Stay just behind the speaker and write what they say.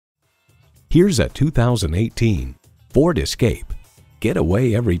Here's a 2018 Ford Escape. Get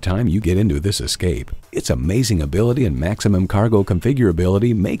away every time you get into this Escape. Its amazing ability and maximum cargo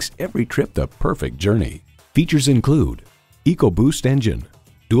configurability makes every trip the perfect journey. Features include EcoBoost engine,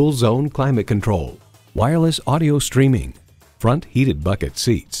 dual zone climate control, wireless audio streaming, front heated bucket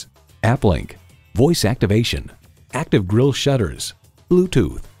seats, app link, voice activation, active grille shutters,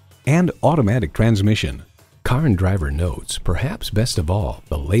 Bluetooth, and automatic transmission. Car and Driver notes, perhaps best of all,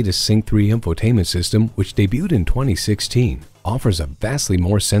 the latest Sync 3 infotainment system, which debuted in 2016, offers a vastly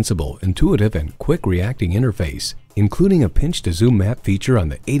more sensible, intuitive, and quick-reacting interface, including a pinch-to-zoom map feature on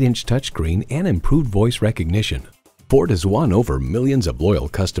the 8-inch touchscreen and improved voice recognition. Ford has won over millions of loyal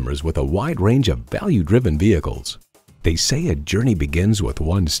customers with a wide range of value-driven vehicles. They say a journey begins with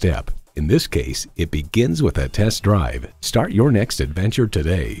one step. In this case, it begins with a test drive. Start your next adventure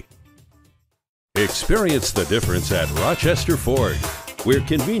today. Experience the difference at Rochester Ford. We're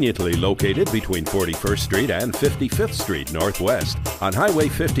conveniently located between 41st Street and 55th Street Northwest on Highway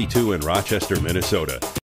 52 in Rochester, Minnesota.